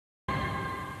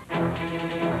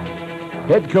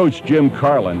Head coach Jim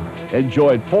Carlen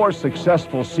enjoyed 4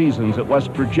 successful seasons at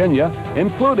West Virginia,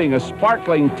 including a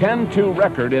sparkling 10-2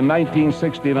 record in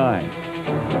 1969.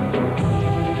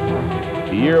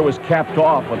 The year was capped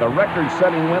off with a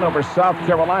record-setting win over South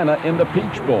Carolina in the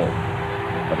Peach Bowl.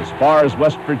 But as far as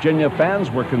West Virginia fans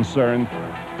were concerned,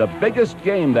 the biggest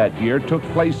game that year took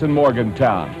place in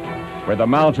Morgantown, where the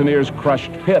Mountaineers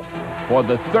crushed Pitt for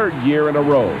the 3rd year in a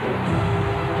row.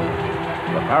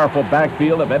 The powerful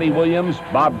backfield of Eddie Williams,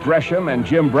 Bob Gresham, and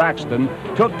Jim Braxton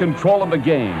took control of the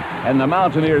game, and the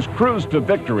Mountaineers cruised to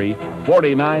victory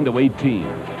 49-18.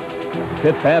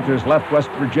 Pitt Panthers left West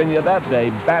Virginia that day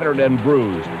battered and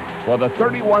bruised, for the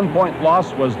 31-point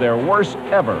loss was their worst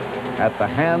ever at the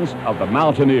hands of the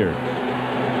Mountaineers.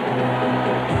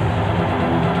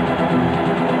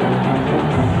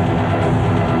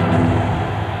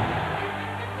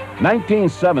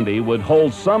 "1970 would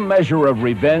hold some measure of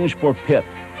revenge for Pitt,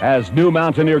 as new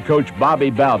Mountaineer coach Bobby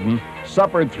Bowden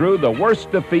suffered through the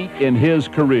worst defeat in his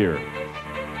career.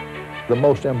 The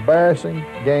most embarrassing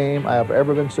game I have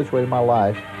ever been situated in my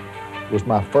life was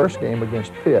my first game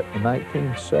against Pitt in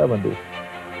 1970.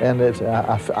 And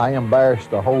I embarrassed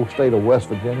the whole state of West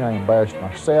Virginia. I embarrassed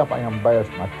myself. I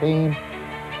embarrassed my team.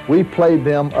 We played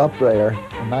them up there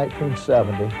in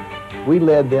 1970. We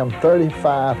led them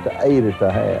 35-8 at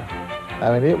the half.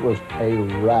 I mean, it was a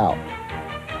rout.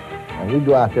 And we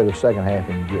go out there the second half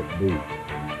and get beat.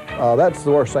 That's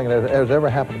the worst thing that has ever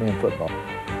happened to me in football.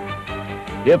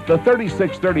 If the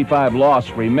 36-35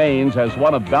 loss remains as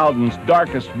one of Bowden's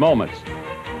darkest moments,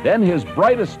 then his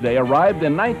brightest day arrived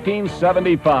in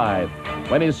 1975,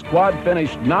 when his squad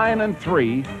finished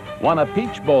 9-3, won a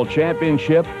Peach Bowl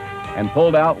championship, and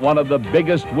pulled out one of the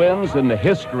biggest wins in the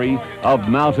history of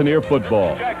Mountaineer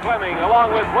football. Jack Fleming,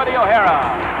 along with Woody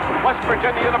O'Hara. West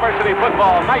Virginia University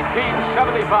football,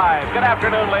 1975. Good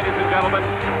afternoon, ladies and gentlemen.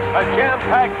 A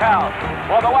jam-packed house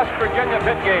for the West Virginia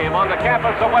Pitt game on the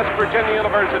campus of West Virginia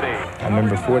University. I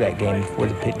remember before that game, before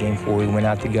the Pitt game, before we went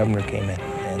out, the governor came in.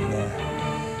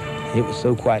 And it was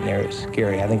so quiet in there, it was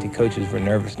scary. I think the coaches were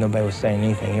nervous. Nobody was saying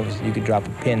anything. It was, you could drop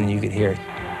a pin and you could hear it.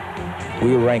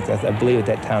 We were ranked, I believe at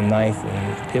that time, 9th,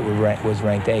 and Pitt was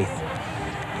ranked 8th.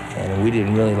 And we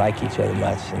didn't really like each other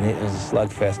much, and it was a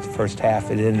slugfest the first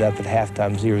half. It ended up at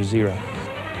halftime 0-0.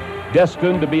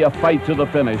 Destined to be a fight to the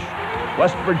finish,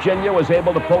 West Virginia was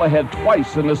able to pull ahead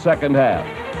twice in the second half.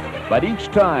 But each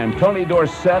time, Tony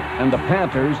Dorsett and the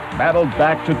Panthers battled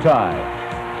back to tie.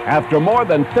 After more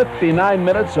than 59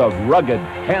 minutes of rugged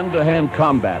hand-to-hand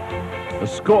combat, the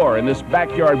score in this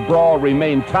backyard brawl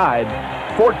remained tied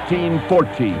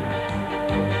 14-14.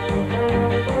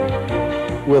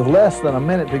 With less than a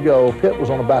minute to go, Pitt was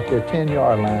on about their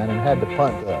 10-yard line and had to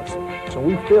punt to us. So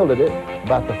we fielded it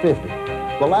about the 50.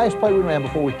 The last play we ran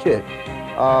before we kicked,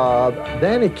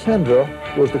 Danny Kendra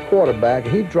was the quarterback.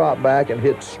 He dropped back and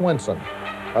hit Swenson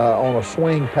on a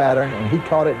swing pattern, and he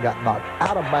caught it and got knocked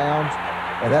out of bounds,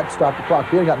 and that stopped the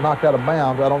clock. If he got knocked out of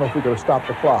bounds, I don't know if we could have stopped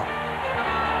the clock.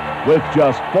 With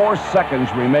just 4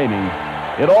 seconds remaining,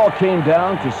 it all came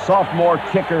down to sophomore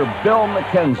kicker Bill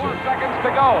McKenzie. 4 seconds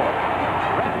to go.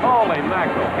 Holy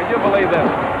mackerel, can you believe this?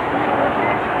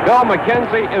 Bill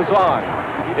McKenzie is on.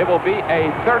 It will be a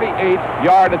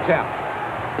 38-yard attempt.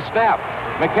 Snap.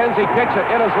 McKenzie kicks it.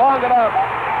 It is long enough.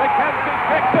 McKenzie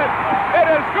kicks it. It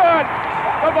is good.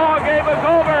 The ball game is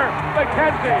over.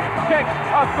 McKenzie kicks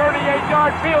a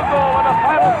 38-yard field goal in the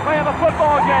final play of the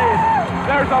football game.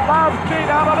 There's a mob scene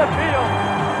out on the field.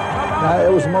 Now,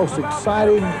 it was the most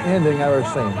exciting ending I've ever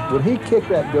seen. When he kicked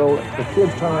that goal, the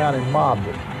kids turned around and mobbed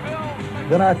him.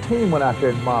 Then our team went out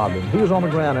there and mobbed him. He was on the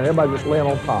ground and everybody just laying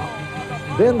on top.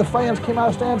 Then the fans came out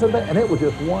of stands and it was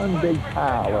just one big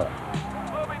pile up.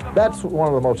 That's one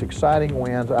of the most exciting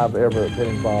wins I've ever been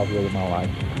involved with in my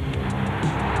life.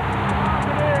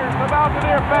 The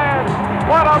Mountaineer fans,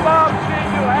 what a mob scene.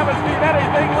 You haven't seen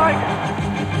anything like it.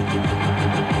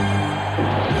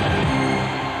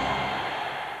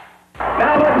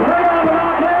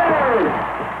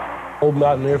 Old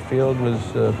Mountaineer Field was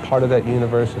part of that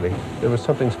university. There was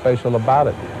something special about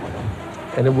it.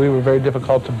 And we were very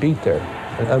difficult to beat there.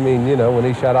 I mean, you know, when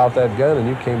he shot off that gun and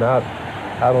you came out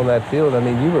on that field, I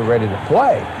mean, you were ready to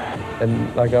play.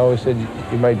 And like I always said,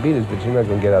 you might beat us, but you're not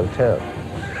going to get out of town.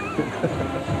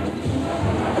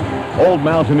 Old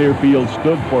Mountaineer Field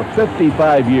stood for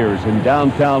 55 years in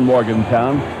downtown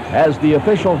Morgantown as the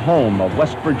official home of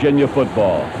West Virginia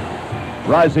football.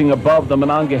 Rising above the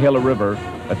Monongahela River,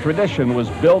 a tradition was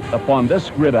built upon this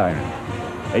gridiron,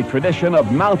 a tradition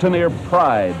of Mountaineer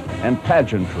pride and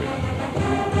pageantry.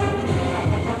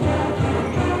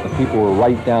 The people were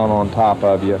right down on top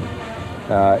of you,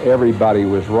 everybody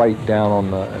was right down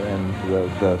on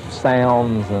the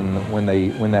sounds, and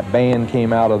when that band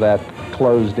came out of that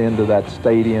closed into that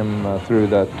stadium through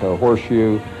that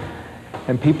horseshoe,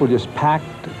 and people just packed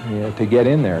to get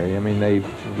in there. I mean, they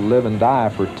live and die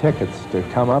for tickets to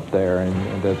come up there,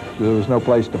 and there was no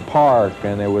place to park,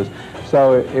 and there was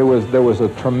a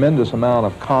tremendous amount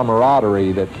of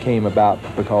camaraderie that came about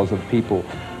because of people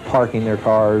parking their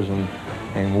cars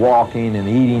and walking and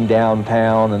eating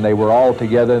downtown, and they were all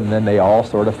together, and then they all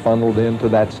sort of funneled into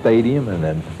that stadium and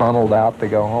then funneled out to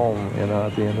go home,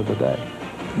 at the end of the day.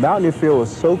 Mountaineer Field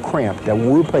was so cramped that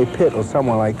when we would play Pitt or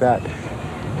someone like that,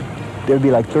 there'd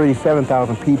be like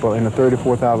 37,000 people in a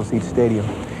 34,000 seat stadium.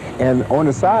 And on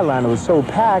the sideline, it was so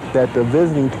packed that the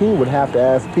visiting team would have to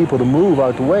ask people to move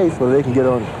out the way so they can get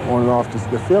on and off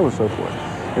the field and so forth.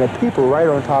 And the people right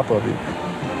on top of it.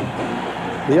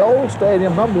 The old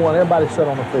stadium, number one, everybody sat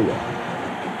on the field.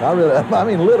 I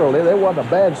mean, literally, there wasn't a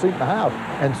bad seat in the house.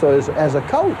 And so as a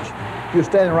coach, you're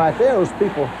standing right there, those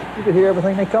people, you could hear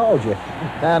everything they called you.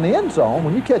 Now in the end zone,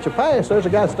 when you catch a pass, there's a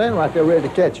guy standing right there ready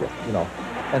to catch you,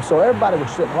 And so everybody was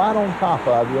sitting right on top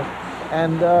of you.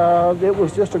 And it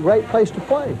was just a great place to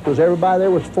play because everybody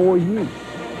there was for you.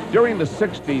 During the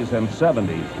 60s and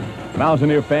 70s,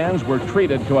 Mountaineer fans were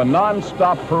treated to a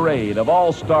non-stop parade of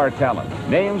all-star talent.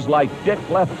 Names like Dick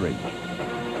Lethbridge,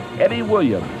 Eddie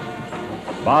Williams,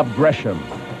 Bob Gresham,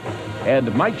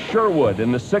 and Mike Sherwood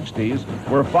in the 60s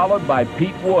were followed by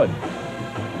Pete Wood,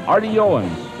 Artie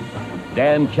Owens,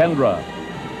 Dan Kendra,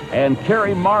 and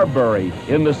Kerry Marbury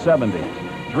in the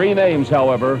 70s. Three names,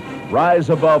 however, rise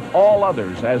above all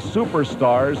others as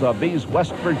superstars of these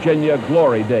West Virginia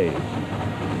glory days.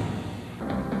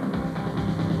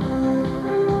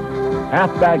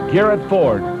 Halfback Garrett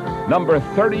Ford, number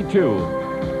 32,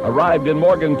 arrived in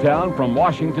Morgantown from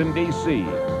Washington, D.C.,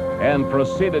 and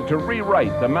proceeded to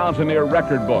rewrite the Mountaineer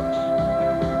record books.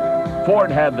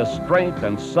 Ford had the strength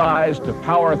and size to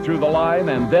power through the line,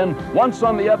 and then, once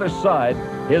on the other side,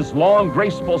 his long,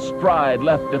 graceful stride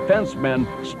left defensemen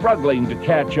struggling to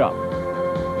catch up.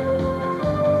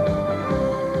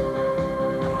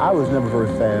 I was never very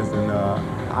fast, and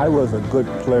I was a good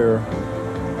player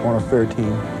on a fair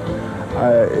team.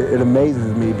 It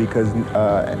amazes me because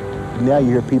now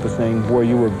you hear people saying, boy,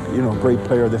 you were, a great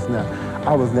player, this and that.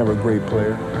 I was never a great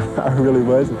player. I really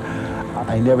wasn't.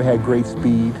 I never had great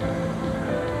speed,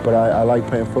 but I liked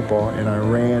playing football, and I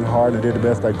ran hard and did the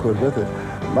best I could with it.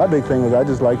 My big thing was I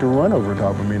just liked to run over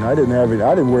top of me. I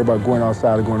didn't worry about going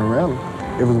outside or going around.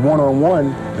 It was one-on-one,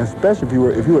 and especially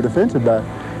if you were a defensive back,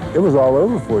 it was all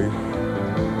over for you.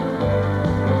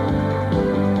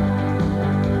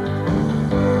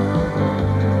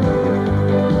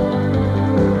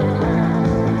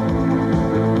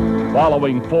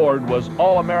 Following Ford was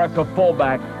All-America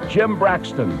fullback Jim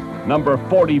Braxton, number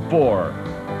 44.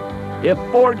 If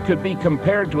Ford could be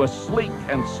compared to a sleek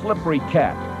and slippery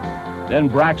cat, then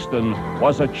Braxton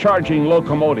was a charging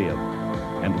locomotive.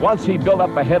 And once he built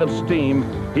up a head of steam,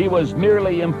 he was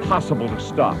nearly impossible to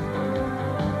stop.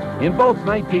 In both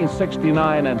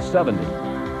 1969 and 70,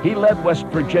 he led West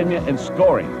Virginia in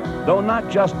scoring, though not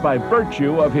just by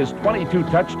virtue of his 22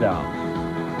 touchdowns.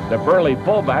 The burly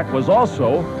fullback was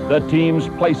also the team's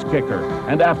place kicker,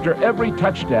 and after every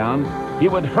touchdown, he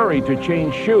would hurry to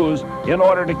change shoes in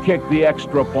order to kick the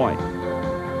extra point.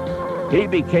 He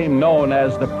became known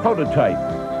as the prototype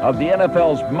of the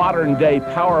NFL's modern-day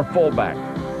power fullback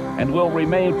and will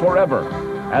remain forever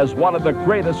as one of the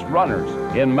greatest runners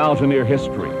in Mountaineer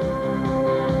history.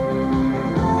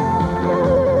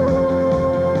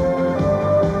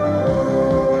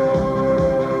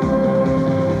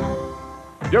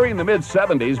 During the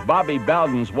mid-70s, Bobby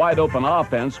Bowden's wide-open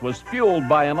offense was fueled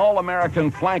by an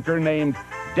All-American flanker named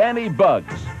Danny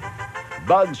Buggs.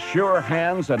 Buggs' sure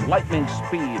hands and lightning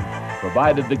speed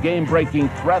provided the game-breaking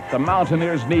threat the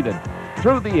Mountaineers needed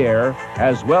through the air,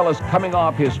 as well as coming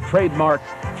off his trademark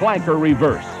flanker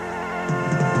reverse.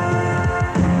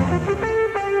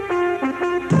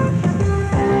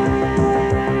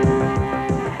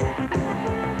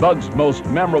 Buggs' most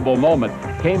memorable moment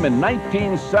came in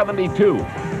 1972,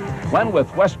 when,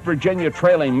 with West Virginia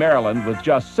trailing Maryland with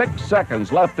just 6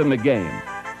 seconds left in the game,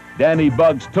 Danny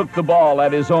Buggs took the ball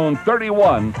at his own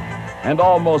 31 and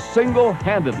almost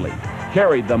single-handedly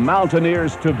carried the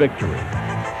Mountaineers to victory.